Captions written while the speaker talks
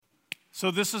So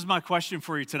this is my question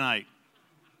for you tonight.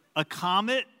 A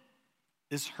comet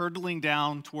is hurtling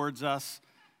down towards us.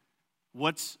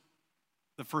 What's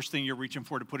the first thing you're reaching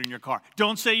for to put in your car?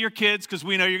 Don't say your kids, because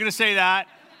we know you're going to say that.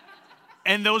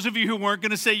 And those of you who weren't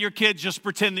going to say your kids, just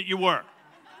pretend that you were.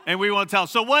 And we won't tell.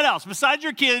 So what else? Besides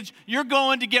your kids, you're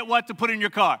going to get what to put in your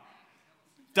car?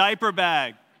 Diaper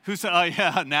bag. Who said, oh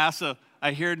yeah, NASA.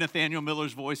 I hear Nathaniel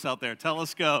Miller's voice out there. Tell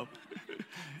us go.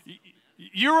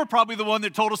 You were probably the one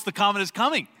that told us the comet is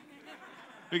coming.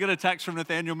 We got a text from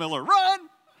Nathaniel Miller. Run!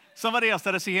 Somebody else.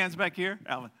 Did I see hands back here?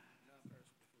 Alvin.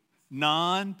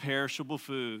 Non-perishable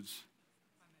foods.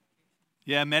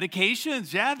 Yeah,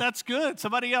 medications. Yeah, that's good.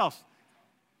 Somebody else.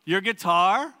 Your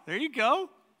guitar. There you go.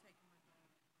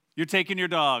 You're taking your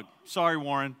dog. Sorry,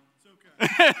 Warren.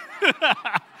 It's okay.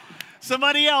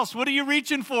 Somebody else. What are you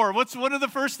reaching for? What are the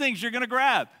first things you're going to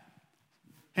grab?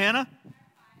 Hannah?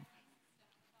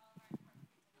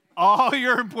 All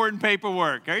your important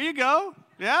paperwork. There you go.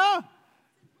 Yeah.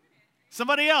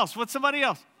 Somebody else. What's somebody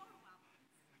else?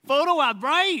 Photo album.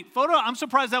 Right. Photo. I'm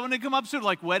surprised that one didn't come up soon.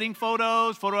 Like wedding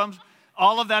photos, photo albums.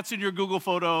 All of that's in your Google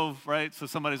photo, right? So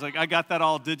somebody's like, I got that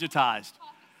all digitized.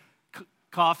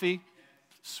 Coffee.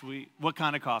 Sweet. What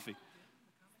kind of coffee?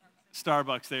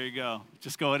 Starbucks. There you go.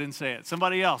 Just go ahead and say it.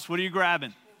 Somebody else. What are you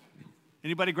grabbing?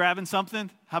 Anybody grabbing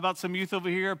something? How about some youth over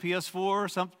here? A PS4 or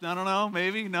something? I don't know.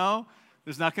 Maybe? No?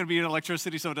 There's not going to be an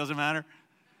electricity, so it doesn't matter.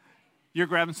 You're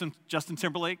grabbing some Justin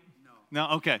Timberlake? No?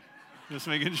 Okay. Just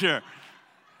making sure.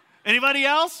 Anybody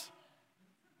else?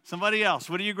 Somebody else.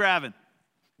 What are you grabbing?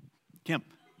 Kim.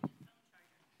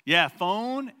 Yeah,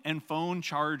 phone and phone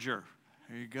charger.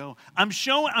 There you go. I'm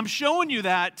showing you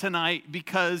that tonight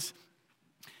because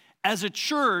as a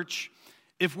church,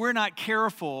 if we're not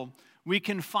careful, we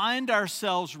can find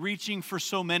ourselves reaching for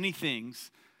so many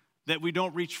things that we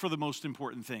don't reach for the most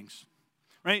important things.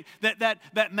 Right?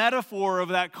 That metaphor of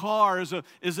that car is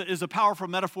a powerful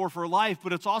metaphor for life,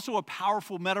 but it's also a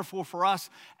powerful metaphor for us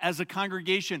as a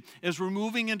congregation. As we're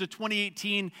moving into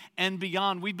 2018 and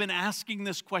beyond, we've been asking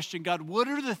this question, God, what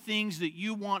are the things that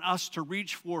you want us to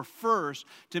reach for first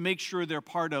to make sure they're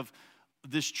part of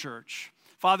this church?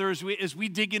 Father, as we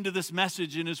dig into this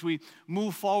message and as we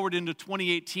move forward into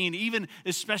 2018, even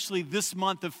especially this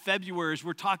month of February, as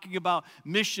we're talking about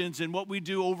missions and what we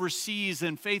do overseas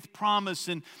and faith promise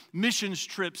and missions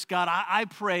trips, God, I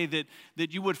pray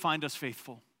that you would find us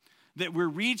faithful, that we're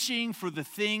reaching for the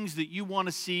things that you want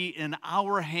to see in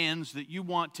our hands, that you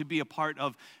want to be a part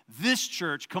of this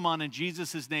church. Come on, in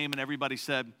Jesus' name, and everybody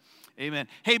said, amen.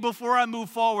 Hey, before I move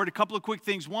forward, a couple of quick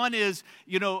things. One is,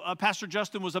 Pastor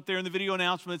Justin was up there in the video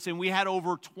announcements, and we had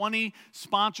over 20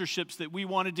 sponsorships that we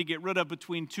wanted to get rid of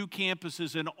between two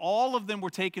campuses, and all of them were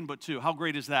taken but two. How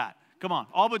great is that? Come on,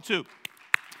 all but two.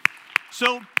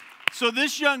 So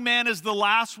this young man is the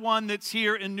last one that's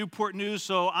here in Newport News,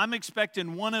 so I'm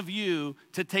expecting one of you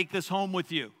to take this home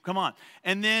with you. Come on.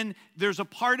 And then there's a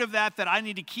part of that I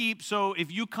need to keep, so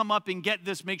if you come up and get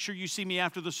this, make sure you see me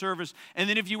after the service. And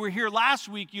then if you were here last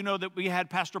week, you know that we had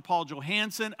Pastor Paul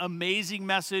Johansson, amazing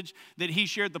message that he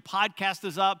shared. The podcast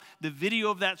is up. The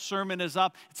video of that sermon is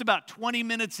up. It's about 20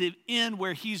 minutes in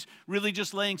where he's really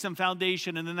just laying some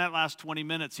foundation, and then that last 20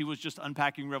 minutes, he was just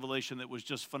unpacking revelation that was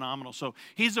just phenomenal. So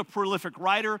he's a prolific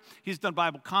writer. He's done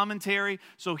Bible commentary.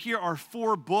 So here are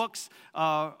 4 books,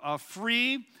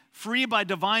 Free by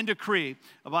Divine Decree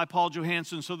by Paul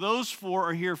Johansson. So those 4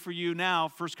 are here for you now.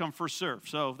 First come, first serve.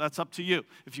 So that's up to you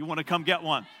if you want to come get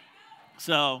one.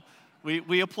 So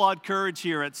we applaud courage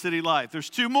here at City Life.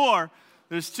 There's 2 more.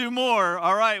 There's 2 more.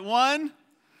 All right, 1.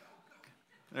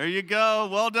 There you go.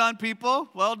 Well done, people.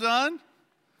 Well done.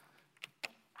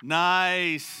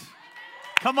 Nice.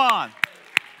 Come on.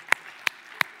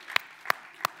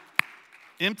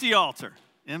 Empty altar,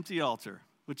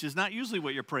 which is not usually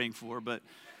what you're praying for, but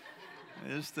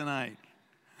it is tonight.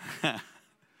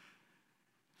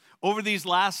 Over these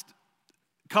last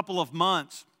couple of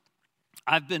months,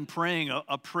 I've been praying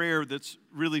a prayer that's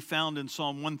really found in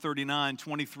Psalm 139,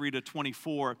 23 to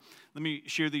 24. Let me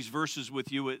share these verses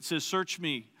with you. It says, "Search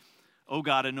me, O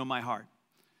God, and know my heart.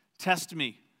 Test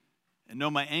me and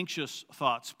know my anxious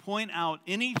thoughts. Point out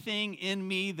anything in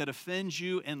me that offends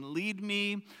you and lead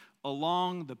me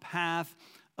along the path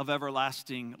of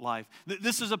everlasting life."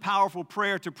 This is a powerful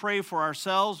prayer to pray for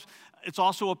ourselves. It's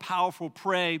also a powerful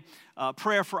prayer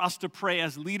for us to pray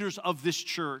as leaders of this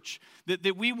church,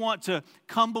 that we want to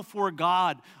come before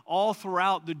God all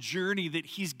throughout the journey that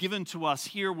he's given to us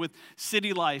here with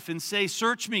City Life and say,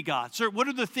 search me, God. Sir, what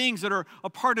are the things that are a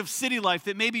part of City Life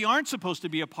that maybe aren't supposed to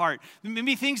be a part?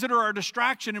 Maybe things that are a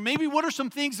distraction, and maybe what are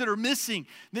some things that are missing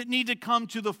that need to come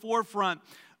to the forefront?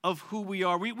 of who we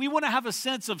are. We want to have a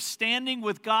sense of standing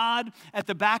with God at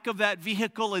the back of that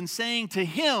vehicle and saying to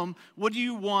Him, what do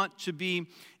you want to be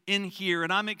in here?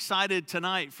 And I'm excited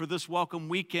tonight for this welcome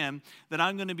weekend that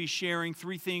I'm going to be sharing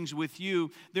 3 things with you.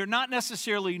 They're not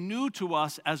necessarily new to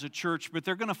us as a church, but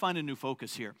they're going to find a new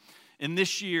focus here in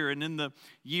this year and in the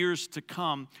years to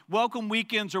come. Welcome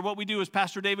weekends are what we do, as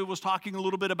Pastor David was talking a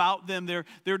little bit about them.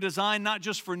 They're designed not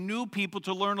just for new people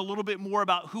to learn a little bit more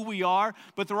about who we are,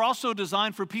 but they're also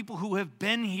designed for people who have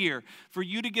been here, for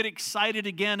you to get excited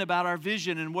again about our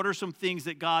vision and what are some things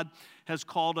that God has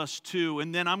called us to.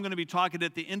 And then I'm going to be talking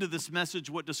at the end of this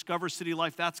message what Discover City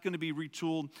Life, that's going to be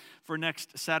retooled for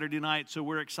next Saturday night. So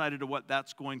we're excited to what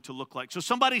that's going to look like. So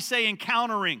somebody say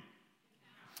encountering.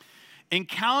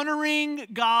 Encountering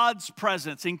God's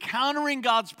presence. Encountering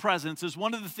God's presence is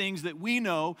one of the things that we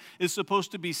know is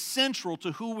supposed to be central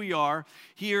to who we are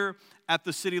here at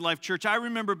the City Life Church. I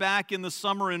remember back in the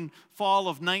summer and fall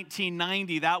of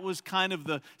 1990, that was kind of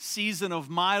the season of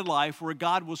my life where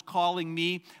God was calling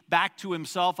me back to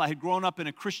Himself. I had grown up in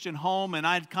a Christian home, and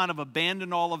I'd kind of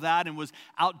abandoned all of that and was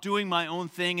out doing my own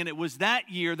thing. And it was that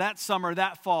year, that summer,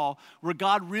 that fall, where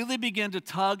God really began to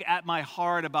tug at my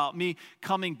heart about me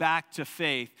coming back to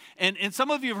faith. And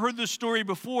some of you have heard this story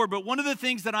before, but one of the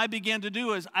things that I began to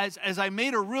do is, as I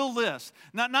made a real list,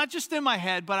 not just in my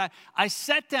head, but I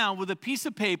sat down with a piece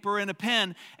of paper and a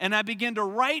pen, and I began to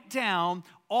write down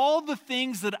all the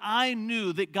things that I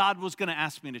knew that God was going to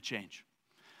ask me to change.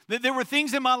 That there were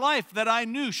things in my life that I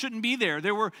knew shouldn't be there.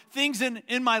 There were things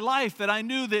in my life that I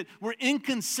knew that were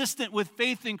inconsistent with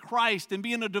faith in Christ and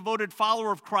being a devoted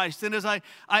follower of Christ. And as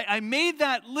I made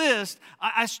that list,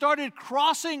 I started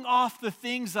crossing off the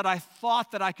things that I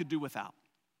thought that I could do without.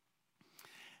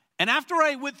 And after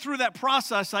I went through that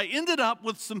process, I ended up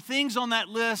with some things on that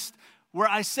list where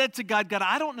I said to God,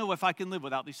 I don't know if I can live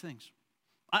without these things.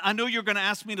 I know you're going to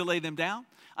ask me to lay them down.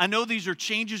 I know these are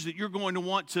changes that you're going to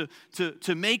want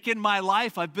to make in my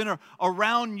life. I've been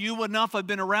around you enough. I've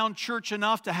been around church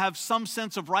enough to have some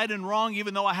sense of right and wrong,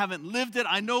 even though I haven't lived it.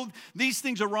 I know these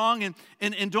things are wrong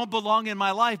and don't belong in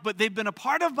my life, but they've been a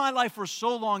part of my life for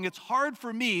so long, it's hard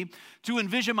for me to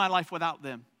envision my life without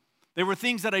them. They were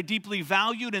things that I deeply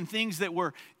valued and things that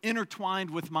were intertwined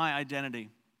with my identity.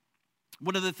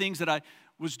 One of the things that I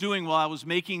was doing while I was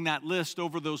making that list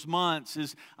over those months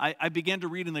is I began to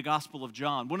read in the Gospel of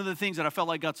John. One of the things that I felt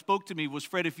like God spoke to me was,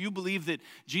 Fred, if you believe that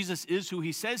Jesus is who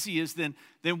He says He is, then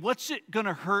what's it going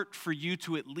to hurt for you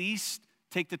to at least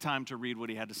take the time to read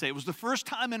what He had to say? It was the first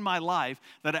time in my life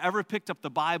that I ever picked up the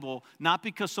Bible, not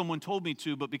because someone told me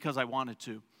to, but because I wanted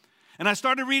to. And I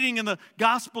started reading in the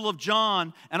Gospel of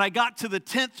John, and I got to the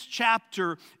 10th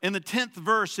chapter and the 10th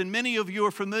verse, and many of you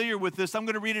are familiar with this. I'm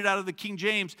going to read it out of the King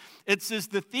James. It says,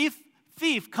 "The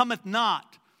thief cometh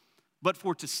not, but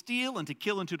for to steal and to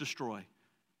kill and to destroy.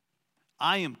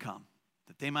 I am come,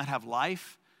 that they might have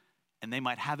life, and they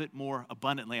might have it more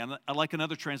abundantly." And I like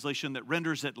another translation that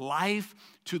renders it life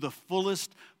to the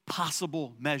fullest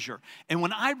possible measure. And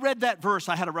when I read that verse,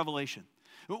 I had a revelation.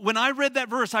 When I read that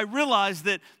verse, I realized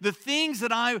that the things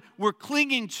that I were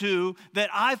clinging to that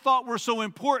I thought were so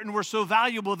important, were so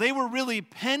valuable, they were really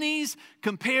pennies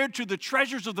compared to the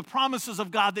treasures of the promises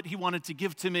of God that He wanted to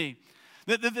give to me.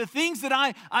 The things that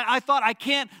I thought I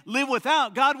can't live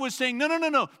without, God was saying,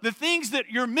 no. The things that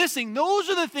you're missing, those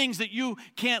are the things that you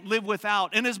can't live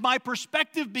without. And as my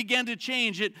perspective began to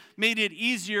change, it made it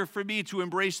easier for me to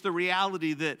embrace the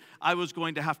reality that I was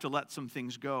going to have to let some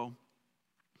things go.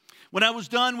 When I was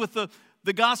done with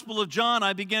the Gospel of John,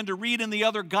 I began to read in the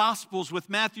other Gospels with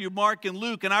Matthew, Mark, and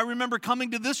Luke. And I remember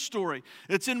coming to this story.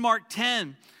 It's in Mark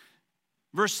 10,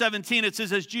 verse 17. It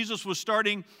says, "As Jesus was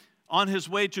starting on His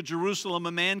way to Jerusalem,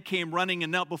 a man came running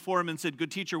and knelt before Him and said, 'Good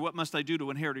teacher, what must I do to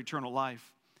inherit eternal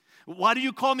life?' 'Why do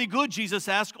you call me good?' Jesus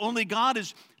asked. 'Only God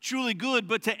is truly good.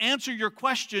 But to answer your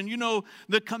question, you know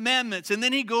the commandments.'" And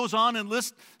then He goes on and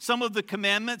lists some of the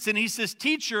commandments. And He says,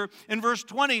 "Teacher," in verse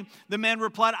 20, the man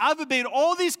replied, "I've obeyed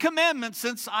all these commandments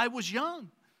since I was young."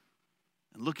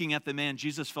 And looking at the man,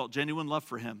 Jesus felt genuine love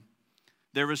for him.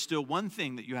 "There is still one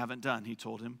thing that you haven't done," He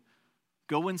told him.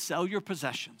 "Go and sell your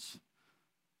possessions.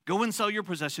 Go and sell your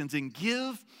possessions and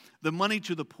give the money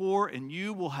to the poor, and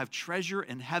you will have treasure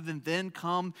in heaven. Then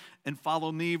come and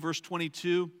follow me." Verse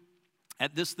 22,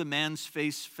 at this the man's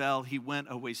face fell. He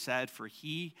went away sad, for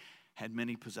he had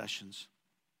many possessions.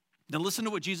 Now listen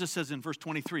to what Jesus says in verse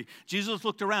 23. Jesus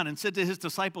looked around and said to His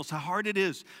disciples, "How hard it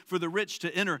is for the rich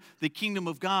to enter the kingdom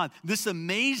of God." This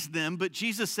amazed them, but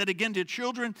Jesus said again to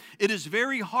children, "It is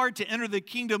very hard to enter the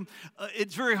kingdom.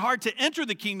 It's very hard to enter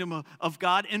the kingdom of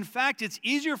God. In fact, it's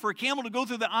easier for a camel to go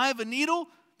through the eye of a needle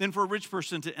than for a rich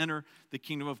person to enter the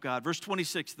kingdom of God. Verse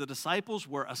 26, the disciples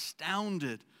were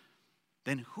astounded.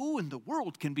 Then who in the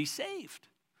world can be saved?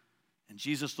 And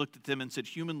Jesus looked at them and said,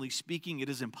 humanly speaking, it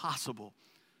is impossible,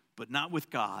 but not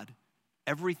with God.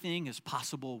 Everything is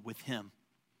possible with him.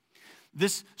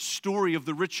 This story of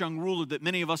the rich young ruler that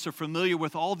many of us are familiar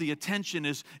with, all the attention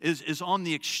is on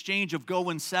the exchange of go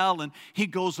and sell, and he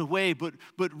goes away. But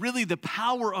really the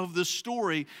power of the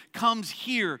story comes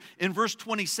here in verse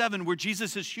 27, where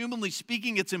Jesus says, humanly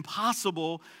speaking, it's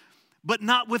impossible, but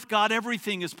not with God.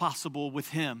 Everything is possible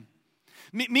with him.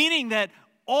 Meaning that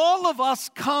all of us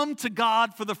come to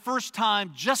God for the first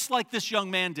time just like this young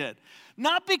man did.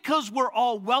 Not because we're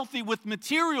all wealthy with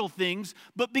material things,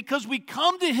 but because we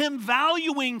come to him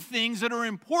valuing things that are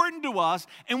important to us,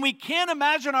 and we can't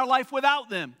imagine our life without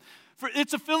them.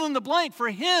 It's a fill in the blank. For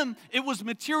him, it was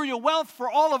material wealth.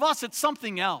 For all of us, it's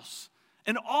something else.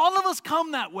 And all of us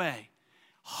come that way.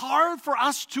 Hard for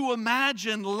us to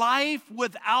imagine life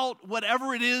without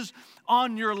whatever it is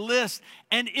on your list.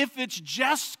 And if it's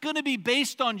just going to be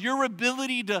based on your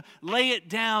ability to lay it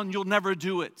down, you'll never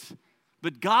do it.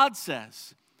 But God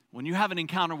says, when you have an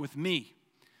encounter with me,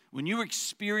 when you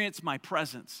experience my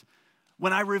presence,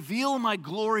 when I reveal my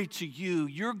glory to you,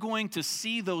 you're going to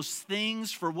see those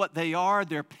things for what they are.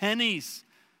 They're pennies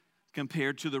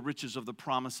compared to the riches of the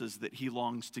promises that he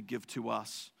longs to give to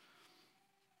us.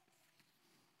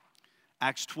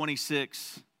 Acts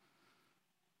 26,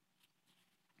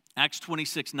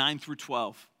 9 through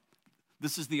 12.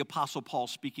 This is the Apostle Paul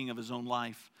speaking of his own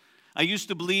life. I used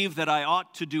to believe that I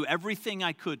ought to do everything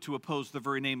I could to oppose the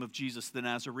very name of Jesus the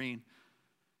Nazarene.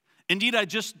 Indeed, I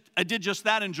did just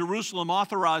that in Jerusalem,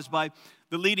 authorized by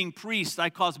the leading priests. I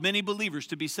caused many believers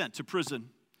to be sent to prison.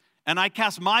 And I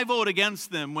cast my vote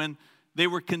against them when they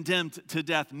were condemned to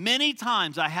death. Many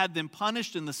times I had them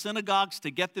punished in the synagogues to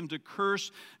get them to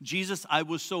curse Jesus. I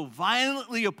was so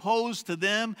violently opposed to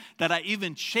them that I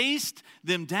even chased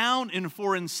them down in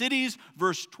foreign cities.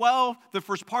 Verse 12, the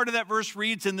first part of that verse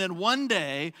reads, and then one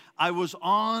day I was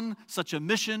on such a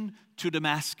mission to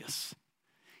Damascus.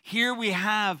 Here we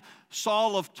have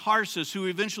Saul of Tarsus, who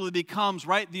eventually becomes,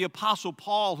 the Apostle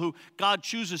Paul, who God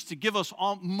chooses to give us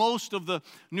most of the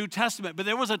New Testament. But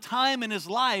there was a time in his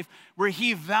life where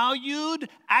he valued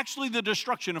actually the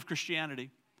destruction of Christianity.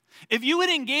 If you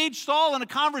had engaged Saul in a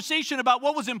conversation about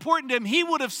what was important to him, he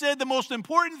would have said, the most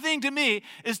important thing to me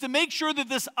is to make sure that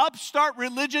this upstart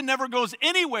religion never goes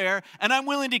anywhere, and I'm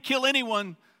willing to kill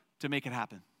anyone to make it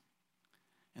happen.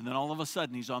 And then all of a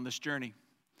sudden, he's on this journey.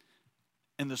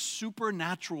 And the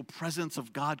supernatural presence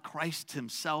of God, Christ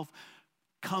himself,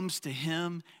 comes to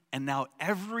him. And now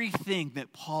everything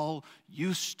that Paul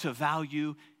used to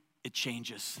value, it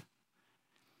changes.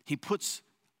 He puts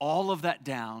all of that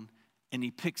down and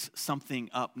he picks something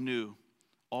up new.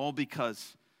 All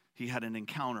because he had an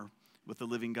encounter with the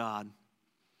living God.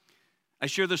 I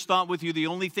share this thought with you. The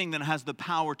only thing that has the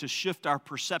power to shift our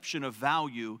perception of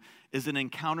value is an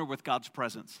encounter with God's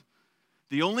presence.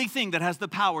 The only thing that has the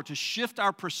power to shift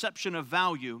our perception of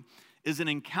value is an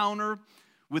encounter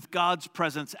with God's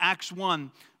presence. Acts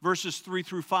 1, verses 3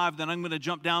 through 5. Then I'm going to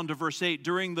jump down to verse 8.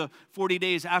 During the 40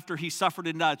 days after he suffered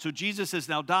and died. So Jesus has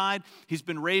now died. He's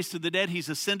been raised to the dead. He's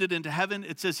ascended into heaven.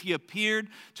 It says he appeared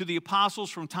to the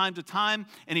apostles from time to time,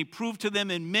 and he proved to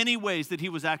them in many ways that he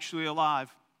was actually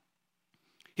alive.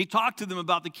 He talked to them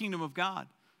about the kingdom of God.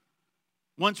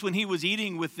 Once when he was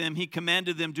eating with them, he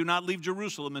commanded them, do not leave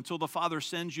Jerusalem until the Father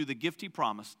sends you the gift he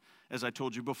promised, as I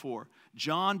told you before.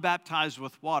 John baptized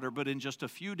with water, but in just a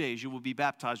few days you will be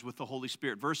baptized with the Holy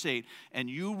Spirit. Verse 8, and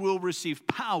you will receive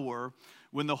power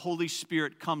when the Holy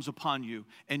Spirit comes upon you.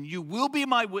 And you will be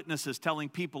my witnesses, telling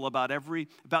people about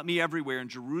me everywhere in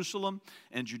Jerusalem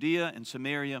and Judea and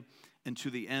Samaria and to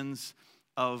the ends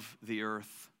of the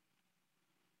earth.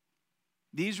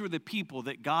 These were the people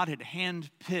that God had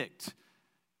handpicked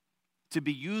to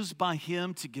be used by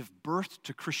him to give birth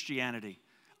to Christianity,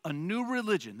 a new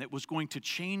religion that was going to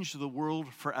change the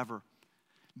world forever.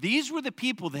 These were the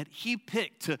people that he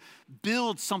picked to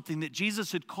build something that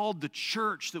Jesus had called the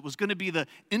church, that was going to be the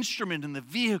instrument and the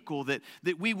vehicle that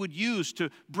we would use to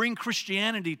bring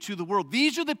Christianity to the world.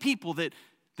 These are the people that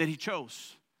he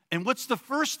chose. And what's the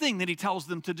first thing that he tells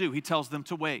them to do? He tells them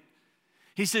to wait.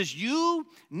 He says, you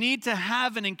need to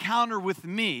have an encounter with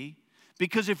me,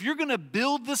 because if you're going to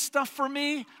build this stuff for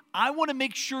me, I want to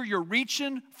make sure you're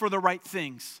reaching for the right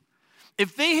things.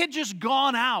 If they had just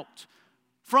gone out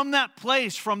from that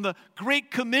place, from the Great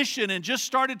Commission, and just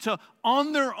started to,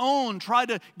 on their own, try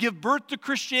to give birth to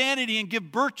Christianity and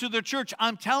give birth to the church,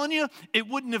 I'm telling you, it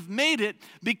wouldn't have made it,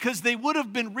 because they would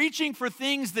have been reaching for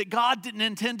things that God didn't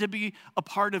intend to be a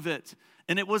part of it.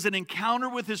 And it was an encounter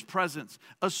with his presence,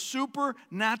 a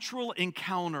supernatural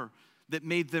encounter that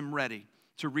made them ready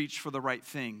to reach for the right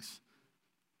things.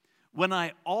 When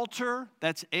I alter,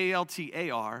 that's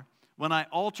A-L-T-A-R, when I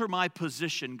alter my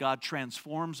position, God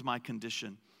transforms my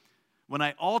condition. When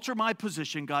I alter my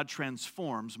position, God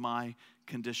transforms my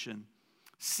condition.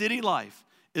 City life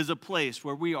is a place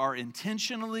where we are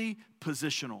intentionally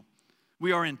positional.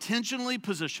 We are intentionally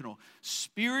positional,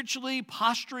 spiritually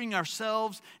posturing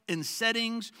ourselves in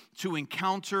settings to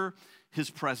encounter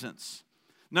his presence.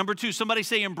 Number 2, somebody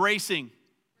say embracing.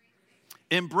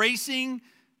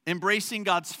 Embracing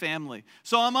God's family.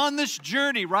 So I'm on this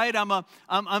journey, right?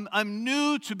 I'm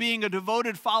new to being a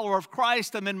devoted follower of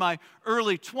Christ. I'm in my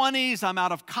early 20s. I'm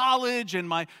out of college, and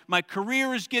my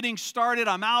career is getting started.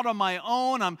 I'm out on my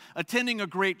own. I'm attending a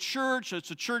great church.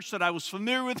 It's a church that I was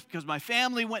familiar with because my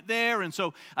family went there. And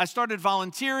so I started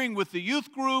volunteering with the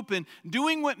youth group and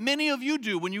doing what many of you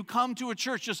do when you come to a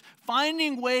church, just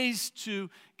finding ways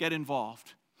to get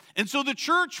involved. And so the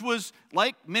church was,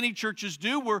 like many churches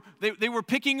do, they were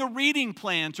picking a reading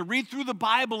plan to read through the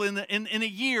Bible in a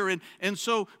year. And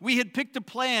so we had picked a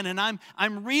plan, and I'm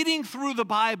reading through the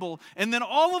Bible. And then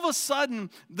all of a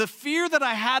sudden, the fear that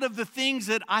I had of the things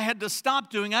that I had to stop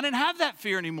doing, I didn't have that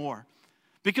fear anymore.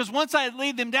 Because once I had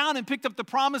laid them down and picked up the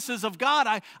promises of God,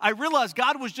 I realized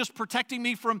God was just protecting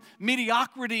me from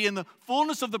mediocrity, and the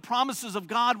fullness of the promises of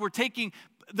God were taking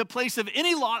the place of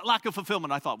any lack of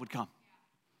fulfillment I thought would come.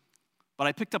 But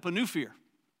I picked up a new fear.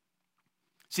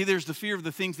 See, there's the fear of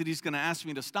the things that he's going to ask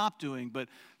me to stop doing, but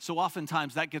so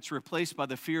oftentimes that gets replaced by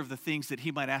the fear of the things that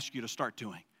he might ask you to start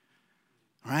doing,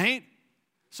 right?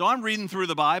 So I'm reading through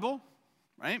the Bible,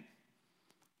 right?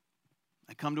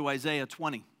 I come to Isaiah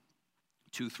 20,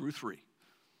 2 through 3.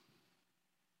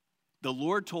 The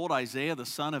Lord told Isaiah, the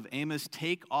son of Amos,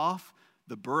 take off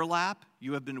the burlap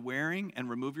you have been wearing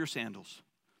and remove your sandals.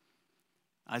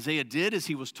 Isaiah did as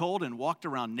he was told and walked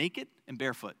around naked and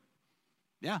barefoot.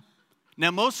 Yeah.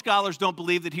 Now, most scholars don't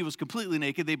believe that he was completely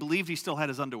naked. They believe he still had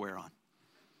his underwear on.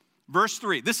 Verse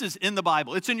 3. This is in the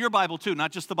Bible. It's in your Bible too,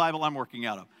 not just the Bible I'm working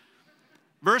out of.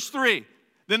 Verse 3.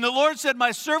 Then the Lord said,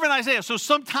 my servant Isaiah. So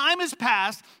some time has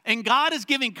passed, and God is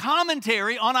giving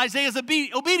commentary on Isaiah's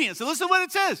obedience. So listen to what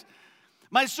it says.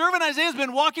 My servant Isaiah has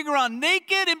been walking around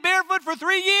naked and barefoot for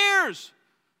 3 years.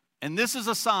 And this is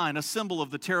a sign, a symbol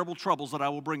of the terrible troubles that I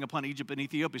will bring upon Egypt and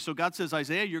Ethiopia. So God says,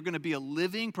 Isaiah, you're going to be a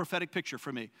living prophetic picture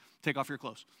for me. Take off your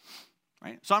clothes.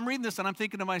 Right? So I'm reading this, and I'm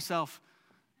thinking to myself,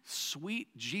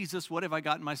 sweet Jesus, what have I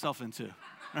gotten myself into?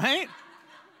 Right?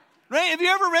 Right? Have you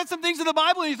ever read some things in the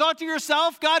Bible and you thought to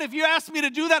yourself, God, if you asked me to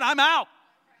do that, I'm out.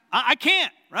 I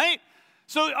can't, right?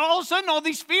 So all of a sudden, all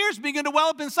these fears begin to well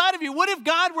up inside of you. What if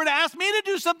God were to ask me to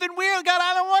do something weird? God,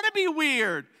 I don't want to be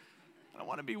weird. I don't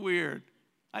want to be weird.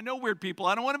 I know weird people.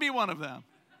 I don't want to be one of them.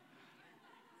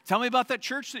 Tell me about that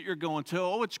church that you're going to.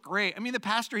 Oh, it's great. I mean, the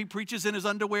pastor, he preaches in his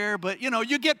underwear, but,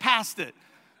 you get past it.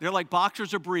 They're like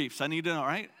boxers or briefs. I need to know,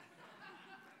 right?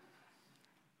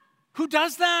 Who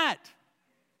does that?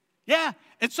 Yeah.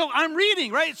 And so I'm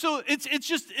reading, right? So it's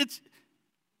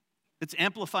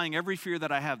amplifying every fear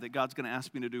that I have that God's going to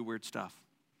ask me to do weird stuff.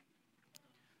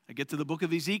 I get to the book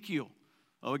of Ezekiel.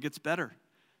 Oh, it gets better.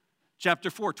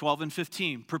 Chapter 4, 12 and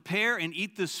 15. Prepare and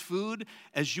eat this food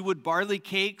as you would barley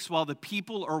cakes while the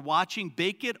people are watching.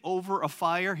 Bake it over a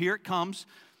fire. Here it comes.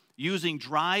 Using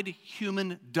dried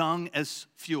human dung as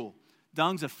fuel.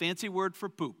 Dung's a fancy word for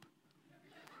poop.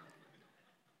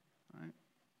 Right.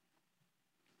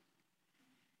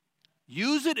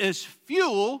 Use it as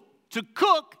fuel to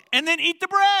cook and then eat the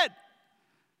bread.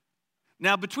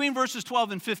 Now, between verses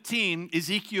 12 and 15,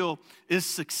 Ezekiel is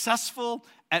successful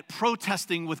at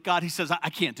protesting with God. He says, I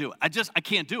can't do it. I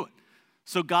can't do it.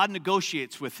 So God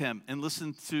negotiates with him, and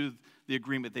listen to the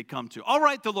agreement they come to. All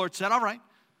right, the Lord said, all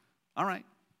right.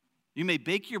 You may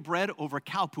bake your bread over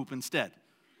cow poop instead.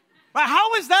 Right?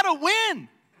 How is that a win?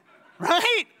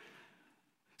 Right?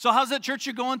 So how's that church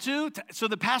you're going to? So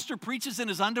the pastor preaches in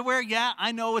his underwear? Yeah,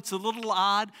 I know it's a little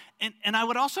odd. And I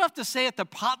would also have to say at the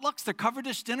potlucks, the covered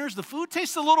dish dinners, the food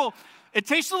tastes a little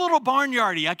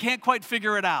barnyardy. I can't quite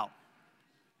figure it out.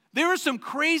 There is some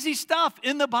crazy stuff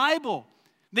in the Bible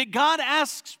that God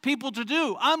asks people to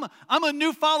do. I'm a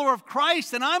new follower of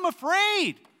Christ, and I'm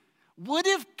afraid. What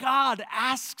if God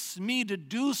asks me to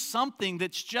do something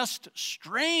that's just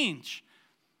strange?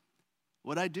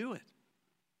 Would I do it?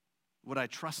 Would I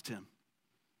trust him?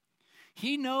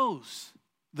 He knows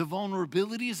the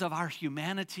vulnerabilities of our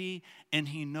humanity, and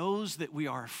he knows that we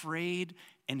are afraid,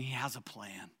 and he has a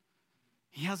plan.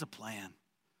 He has a plan.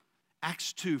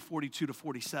 Acts 2, 42 to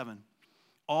 47.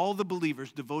 All the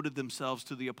believers devoted themselves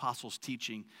to the apostles'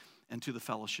 teaching and to the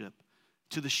fellowship,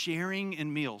 to the sharing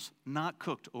in meals, not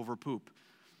cooked over poop,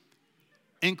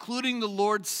 including the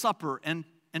Lord's Supper and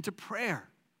to prayer.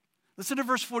 Listen to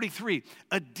verse 43.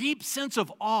 A deep sense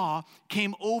of awe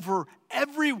came over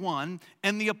everyone,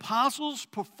 and the apostles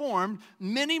performed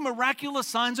many miraculous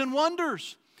signs and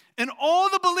wonders. And all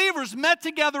the believers met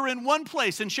together in one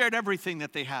place and shared everything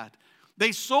that they had.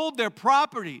 They sold their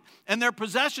property and their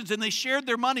possessions, and they shared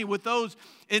their money with those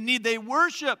in need. They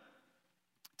worshiped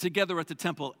together at the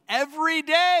temple. Every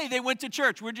day they went to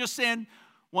church. We're just saying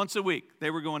once a week.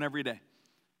 They were going every day.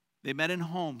 They met in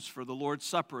homes for the Lord's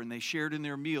Supper, and they shared in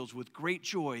their meals with great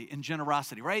joy and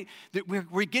generosity, right? That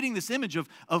we're getting this image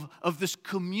of this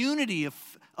community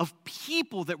of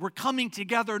people that were coming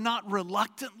together, not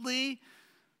reluctantly,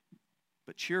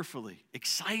 but cheerfully,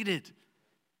 excited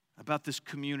about this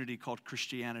community called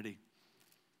Christianity.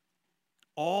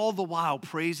 All the while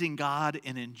praising God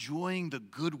and enjoying the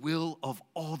goodwill of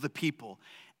all the people.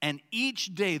 And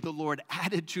each day the Lord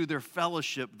added to their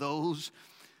fellowship those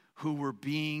who were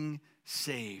being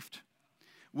saved.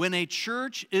 When a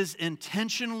church is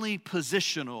intentionally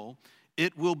positional,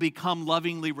 it will become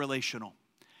lovingly relational.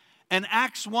 In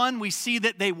Acts 1, we see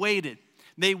that they waited.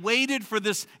 They waited for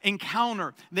this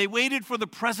encounter. They waited for the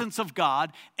presence of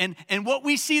God. And what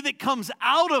we see that comes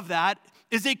out of that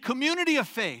is a community of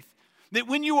faith. That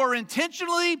when you are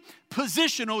intentionally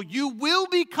positional, you will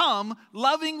become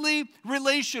lovingly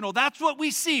relational. That's what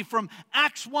we see from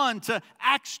Acts 1 to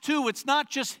Acts 2. It's not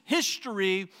just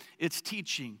history, it's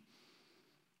teaching.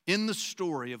 In the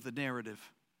story of the narrative,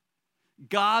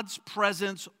 God's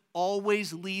presence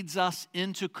always leads us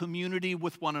into community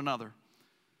with one another.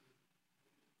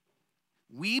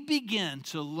 We begin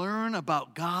to learn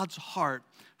about God's heart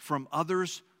from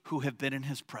others who have been in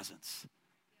his presence.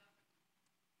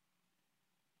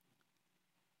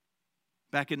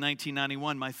 Back in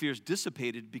 1991, my fears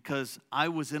dissipated because I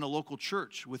was in a local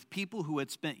church with people who had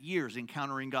spent years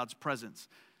encountering God's presence.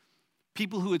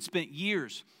 People who had spent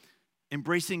years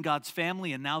embracing God's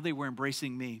family, and now they were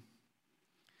embracing me.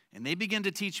 And they began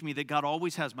to teach me that God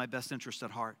always has my best interest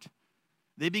at heart.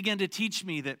 They began to teach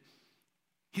me that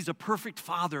he's a perfect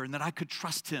father and that I could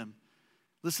trust him.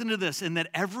 Listen to this, and that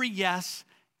every yes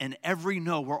and every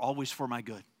no were always for my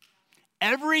good.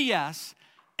 Every yes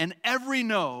and every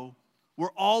no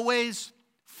were always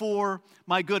for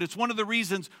my good. It's one of the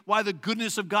reasons why the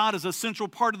goodness of God is a central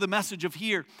part of the message of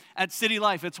here at City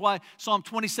Life. It's why Psalm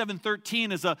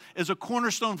 27:13 is a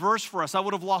cornerstone verse for us. I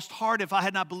would have lost heart if I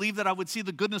had not believed that I would see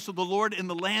the goodness of the Lord in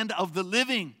the land of the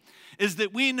living. Is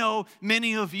that we know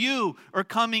many of you are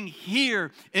coming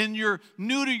here and you're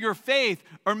new to your faith,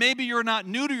 or maybe you're not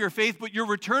new to your faith, but you're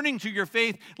returning to your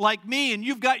faith like me, and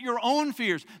you've got your own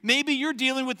fears. Maybe you're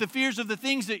dealing with the fears of the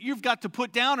things that you've got to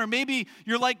put down, or maybe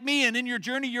you're like me, and in your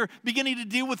journey you're beginning to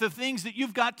deal with the things that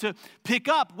you've got to pick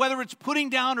up. Whether it's putting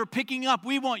down or picking up,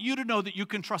 we want you to know that you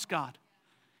can trust God.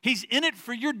 He's in it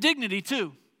for your dignity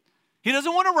too. He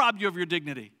doesn't want to rob you of your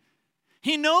dignity.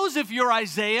 He knows if you're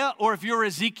Isaiah or if you're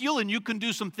Ezekiel and you can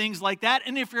do some things like that.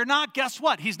 And if you're not, guess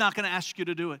what? He's not going to ask you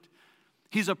to do it.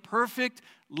 He's a perfect,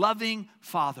 loving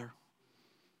Father.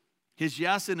 His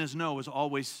yes and his no is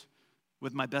always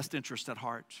with my best interest at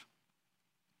heart.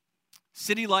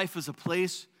 City Life is a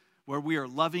place where we are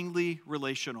lovingly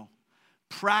relational,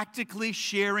 practically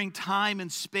sharing time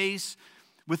and space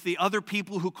with the other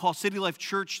people who call City Life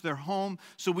Church their home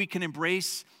so we can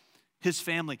embrace his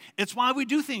family. It's why we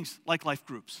do things like life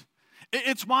groups.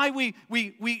 It's why we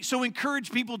so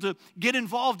encourage people to get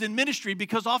involved in ministry,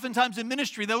 because oftentimes in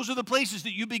ministry, those are the places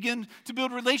that you begin to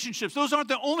build relationships. Those aren't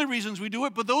the only reasons we do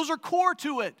it, but those are core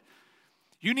to it.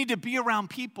 You need to be around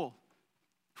people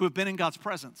who have been in God's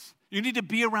presence. You need to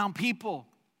be around people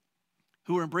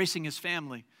who are embracing his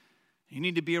family. You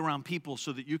need to be around people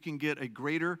so that you can get a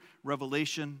greater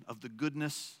revelation of the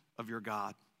goodness of your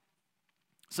God.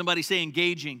 Somebody say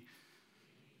engaging.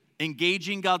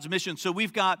 Engaging God's mission. So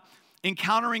we've got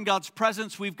encountering God's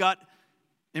presence. We've got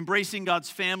embracing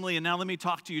God's family. And now let me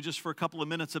talk to you just for a couple of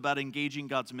minutes about engaging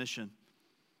God's mission.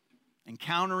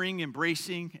 Encountering,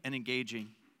 embracing, and engaging.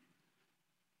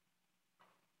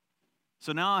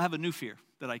 So now I have a new fear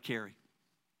that I carry.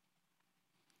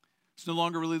 It's no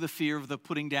longer really the fear of the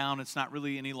putting down. It's not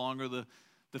really any longer the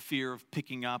fear of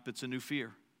picking up. It's a new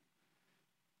fear.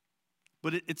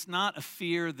 But it's not a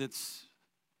fear that's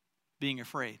being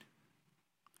afraid.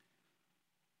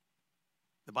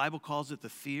 The Bible calls it the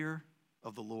fear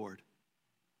of the Lord.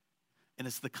 And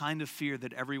it's the kind of fear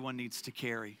that everyone needs to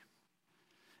carry.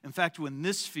 In fact, when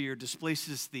this fear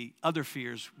displaces the other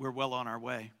fears, we're well on our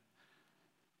way.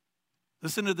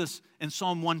 Listen to this in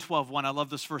Psalm 112:1. I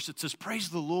love this verse. It says, praise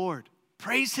the Lord.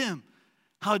 Praise him.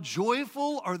 How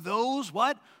joyful are those,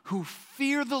 what? Who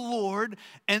fear the Lord.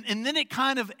 And then it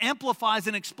kind of amplifies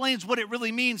and explains what it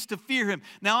really means to fear him.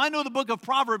 Now, I know the book of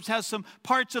Proverbs has some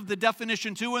parts of the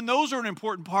definition too, and those are an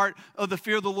important part of the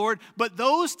fear of the Lord. But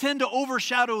those tend to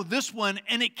overshadow this one,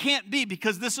 and it can't be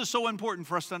because this is so important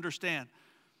for us to understand.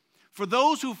 For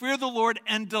those who fear the Lord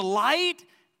and delight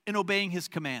in obeying his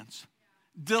commands.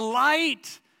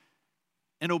 Delight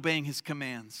in obeying his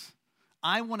commands.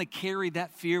 I want to carry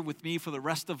that fear with me for the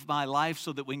rest of my life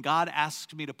so that when God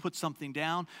asks me to put something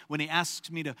down, when he asks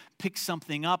me to pick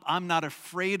something up, I'm not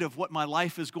afraid of what my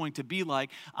life is going to be like.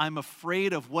 I'm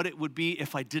afraid of what it would be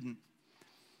if I didn't.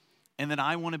 And then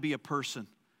I want to be a person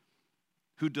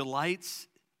who delights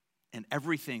in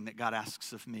everything that God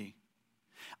asks of me.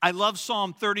 I love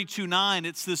Psalm 32:9.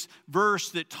 It's this verse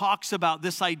that talks about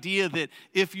this idea that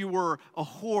if you were a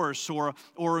horse or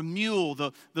a mule,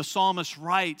 the psalmist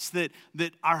writes that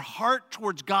our heart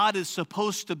towards God is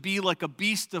supposed to be like a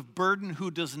beast of burden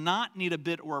who does not need a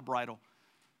bit or a bridle.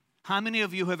 How many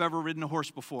of you have ever ridden a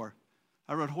horse before?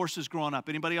 I rode horses growing up.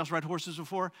 Anybody else ride horses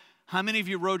before? How many of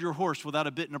you rode your horse without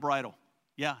a bit and a bridle?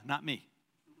 Yeah, not me,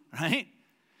 right?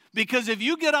 Because if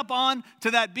you get up on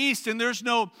to that beast and there's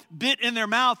no bit in their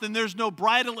mouth and there's no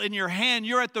bridle in your hand,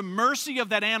 you're at the mercy of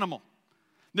that animal.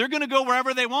 They're going to go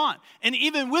wherever they want. And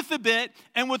even with the bit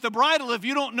and with the bridle, if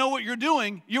you don't know what you're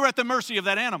doing, you're at the mercy of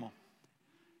that animal.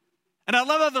 And I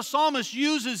love how the psalmist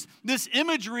uses this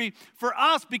imagery for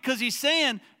us because he's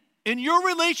saying, in your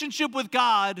relationship with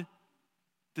God,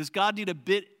 does God need a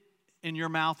bit in your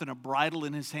mouth and a bridle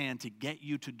in his hand to get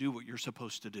you to do what you're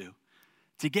supposed to do?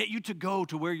 To get you to go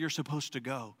to where you're supposed to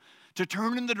go, to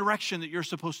turn in the direction that you're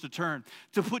supposed to turn,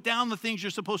 to put down the things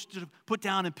you're supposed to put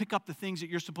down and pick up the things that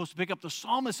you're supposed to pick up. The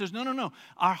psalmist says, no.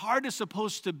 Our heart is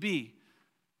supposed to be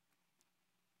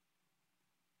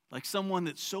like someone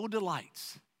that so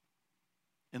delights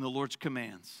in the Lord's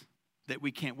commands that we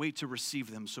can't wait to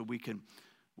receive them so we can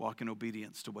walk in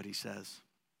obedience to what he says.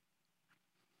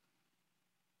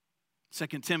 2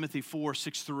 Timothy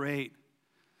 4:6-8.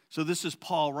 So this is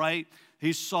Paul, right?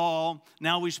 He's Saul,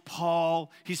 now he's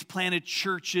Paul. He's planted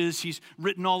churches. He's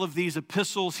written all of these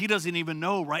epistles. He doesn't even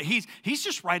know, right? He's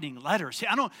just writing letters.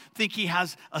 I don't think he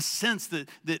has a sense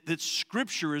that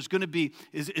Scripture is going to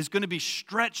be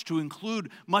stretched to include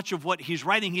much of what he's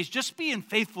writing. He's just being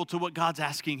faithful to what God's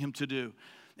asking him to do.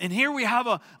 And here we have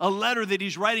a letter that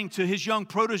he's writing to his young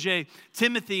protege,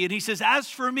 Timothy. And he says, as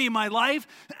for me, my life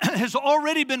has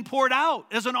already been poured out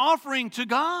as an offering to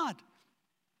God.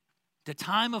 The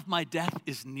time of my death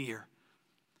is near.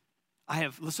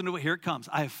 Listen to it, here it comes.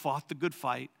 I have fought the good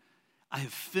fight. I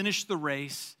have finished the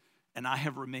race, and I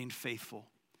have remained faithful.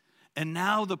 And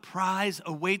now the prize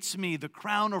awaits me, the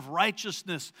crown of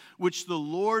righteousness, which the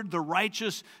Lord, the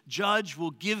righteous judge,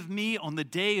 will give me on the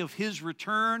day of his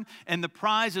return. And the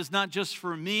prize is not just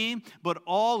for me, but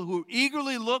all who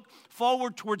eagerly look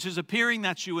forward towards his appearing.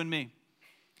 That's you and me.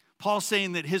 Paul's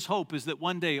saying that his hope is that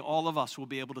one day all of us will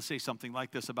be able to say something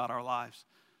like this about our lives.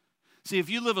 See, if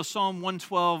you live a Psalm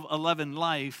 112:11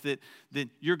 life, that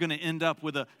you're going to end up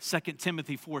with a 2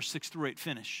 Timothy 4:6-8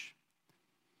 finish.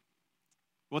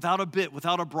 Without a bit,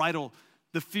 without a bridle,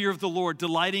 the fear of the Lord,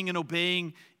 delighting and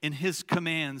obeying in his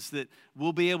commands, that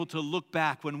we'll be able to look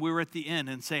back when we're at the end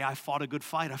and say, I fought a good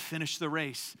fight, I finished the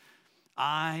race.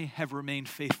 I have remained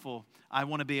faithful. I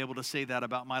want to be able to say that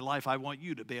about my life. I want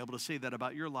you to be able to say that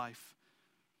about your life.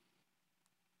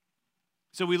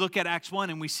 So we look at Acts 1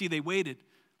 and we see they waited.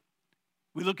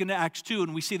 We look into Acts 2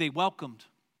 and we see they welcomed.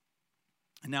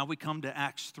 And now we come to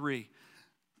Acts 3.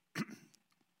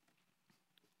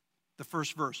 The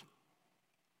first verse.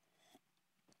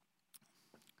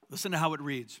 Listen to how it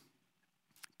reads.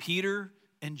 Peter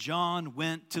and John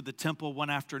went to the temple one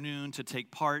afternoon to take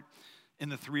part in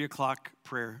the 3:00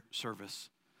 prayer service.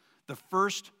 The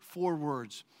first 4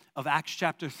 words of Acts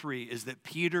chapter 3 is that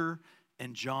Peter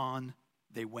and John,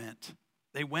 they went.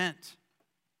 They went.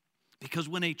 Because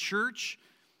when a church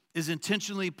is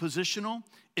intentionally positional,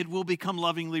 it will become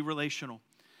lovingly relational.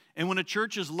 And when a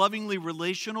church is lovingly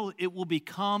relational, it will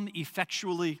become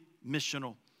effectually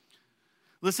missional.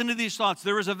 Listen to these thoughts.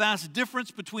 There is a vast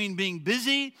difference between being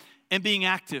busy and being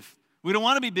active. We don't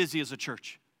want to be busy as a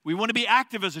church. We want to be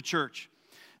active as a church.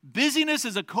 Busyness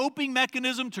is a coping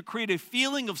mechanism to create a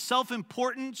feeling of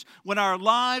self-importance when our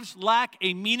lives lack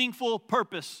a meaningful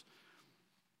purpose.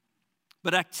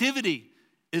 But activity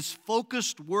is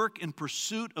focused work in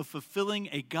pursuit of fulfilling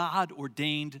a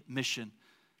God-ordained mission.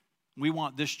 We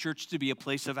want this church to be a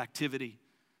place of activity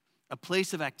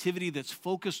that's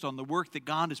focused on the work that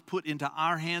God has put into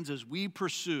our hands as we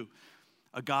pursue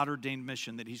a God-ordained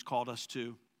mission that He's called us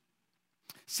to.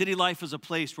 City Life is a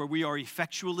place where we are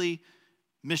effectually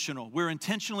missional. We're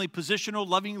intentionally positional,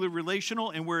 lovingly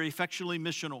relational, and we're effectually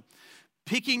missional.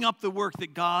 Picking up the work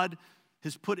that God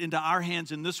has put into our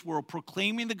hands in this world,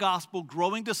 proclaiming the gospel,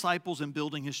 growing disciples, and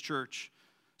building His church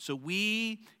so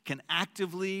we can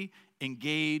actively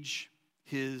engage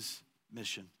His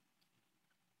mission.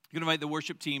 I'm going to invite the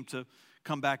worship team to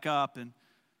come back up, and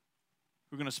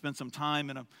we're going to spend some time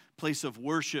in a place of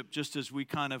worship just as we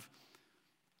kind of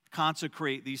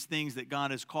consecrate these things that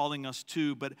God is calling us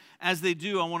to. But as they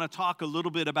do, I want to talk a little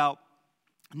bit about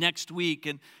next week.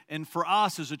 And for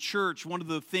us as a church, one of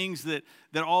the things that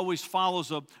always follows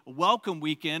a welcome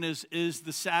weekend is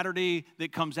the Saturday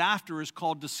that comes after is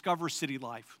called Discover City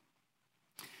Life.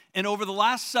 And over the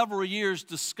last several years,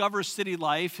 Discover City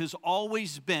Life has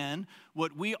always been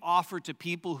what we offer to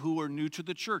people who are new to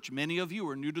the church. Many of you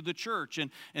are new to the church.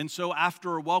 And so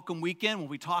after a welcome weekend, when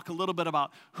we talk a little bit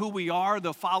about who we are,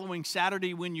 the following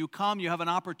Saturday when you come, you have an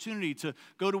opportunity to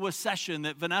go to a session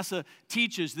that Vanessa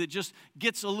teaches that just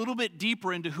gets a little bit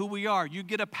deeper into who we are. You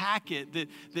get a packet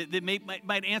that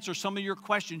might answer some of your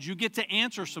questions. You get to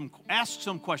ask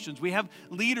some questions. We have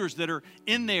leaders that are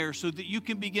in there so that you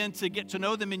can begin to get to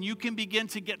know them and you can begin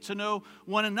to get to know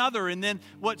one another. And then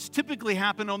what's typically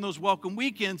happened on those welcome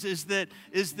weekends is that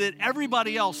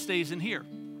everybody else stays in here.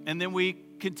 And then we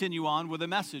continue on with a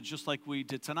message just like we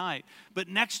did tonight. But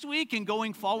next week and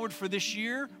going forward for this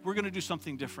year, we're going to do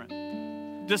something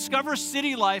different. Discover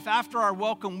City Life after our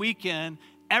welcome weekend,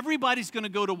 everybody's going to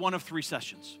go to one of 3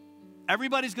 sessions.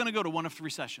 Everybody's going to go to one of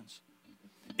 3 sessions.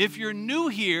 If you're new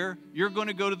here, you're going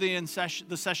to go to the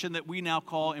session that we now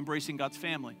call Embracing God's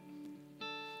Family.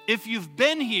 If you've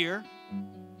been here,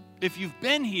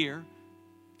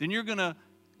 then you're going to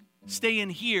stay in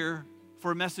here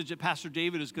for a message that Pastor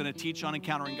David is going to teach on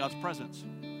encountering God's presence.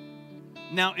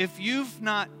 Now, if you've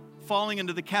not fallen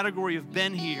into the category of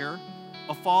been here,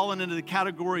 or fallen into the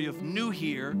category of new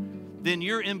here, then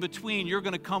you're in between. You're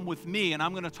going to come with me, and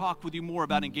I'm going to talk with you more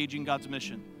about engaging God's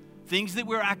mission. Things that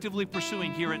we're actively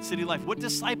pursuing here at City Life. What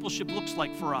discipleship looks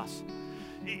like for us.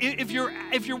 If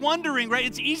you're wondering, right,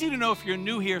 it's easy to know if you're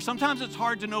new here. Sometimes it's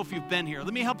hard to know if you've been here.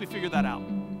 Let me help you figure that out.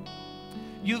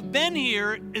 You've been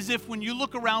here as if when you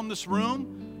look around this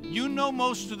room, you know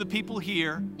most of the people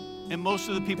here, and most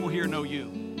of the people here know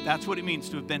you. That's what it means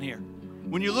to have been here.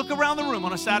 When you look around the room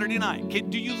on a Saturday night,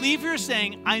 do you leave here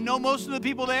saying, I know most of the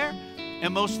people there,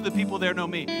 and most of the people there know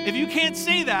me? If you can't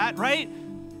say that, right,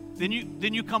 then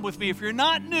you come with me. If you're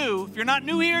not new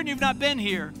here and you've not been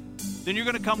here, then you're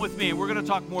going to come with me, and we're going to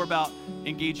talk more about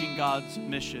engaging God's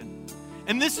mission.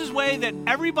 And this is a way that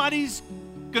everybody's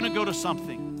going to go to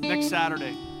something next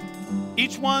Saturday.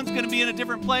 Each one's going to be in a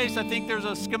different place. I think there's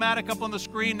a schematic up on the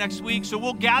screen next week. So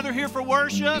we'll gather here for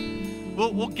worship.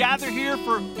 We'll gather here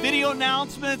for video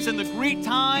announcements and the greet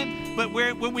time. But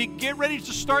when we get ready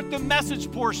to start the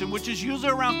message portion, which is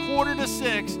usually around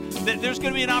 5:45, that there's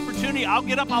going to be an opportunity. I'll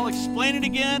get up. I'll explain it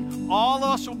again. All of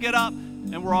us will get up,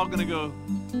 and we're all going to go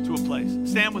to a place.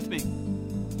 Stand with me.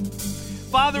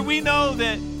 Father, we know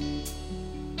that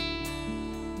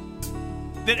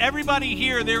everybody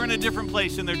here, they're in a different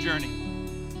place in their journey.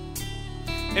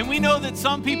 And we know that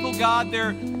some people, God,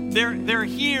 they're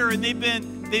here and they've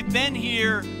been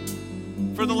here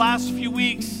for the last few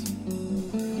weeks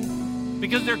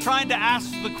because they're trying to ask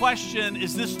the question,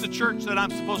 is this the church that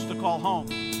I'm supposed to call home?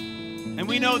 And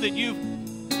we know that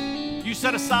you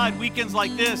set aside weekends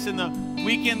like this and the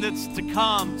weekend that's to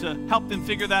come to help them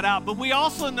figure that out. But we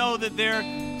also know that there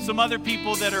are some other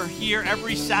people that are here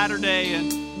every Saturday,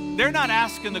 and they're not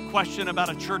asking the question about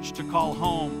a church to call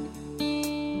home.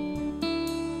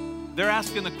 They're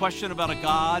asking the question about a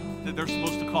God that they're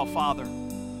supposed to call Father,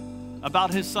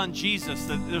 about His Son Jesus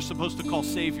that they're supposed to call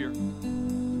Savior.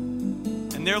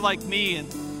 And they're like me in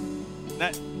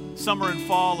that summer and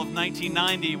fall of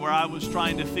 1990 where I was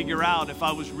trying to figure out if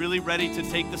I was really ready to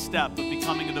take the step of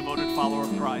becoming a devoted follower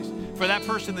of Christ. For that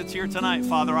person that's here tonight,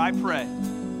 Father, I pray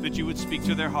that you would speak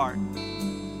to their heart.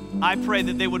 I pray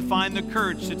that they would find the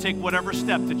courage to take whatever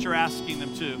step that you're asking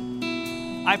them to.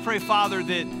 I pray, Father,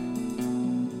 that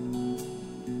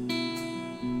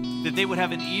they would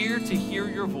have an ear to hear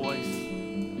your voice,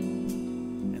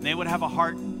 and they would have a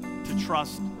heart to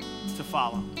trust, to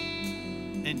follow.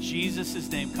 In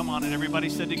Jesus' name, come on, and everybody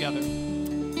said together,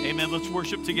 amen. Let's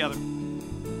worship together.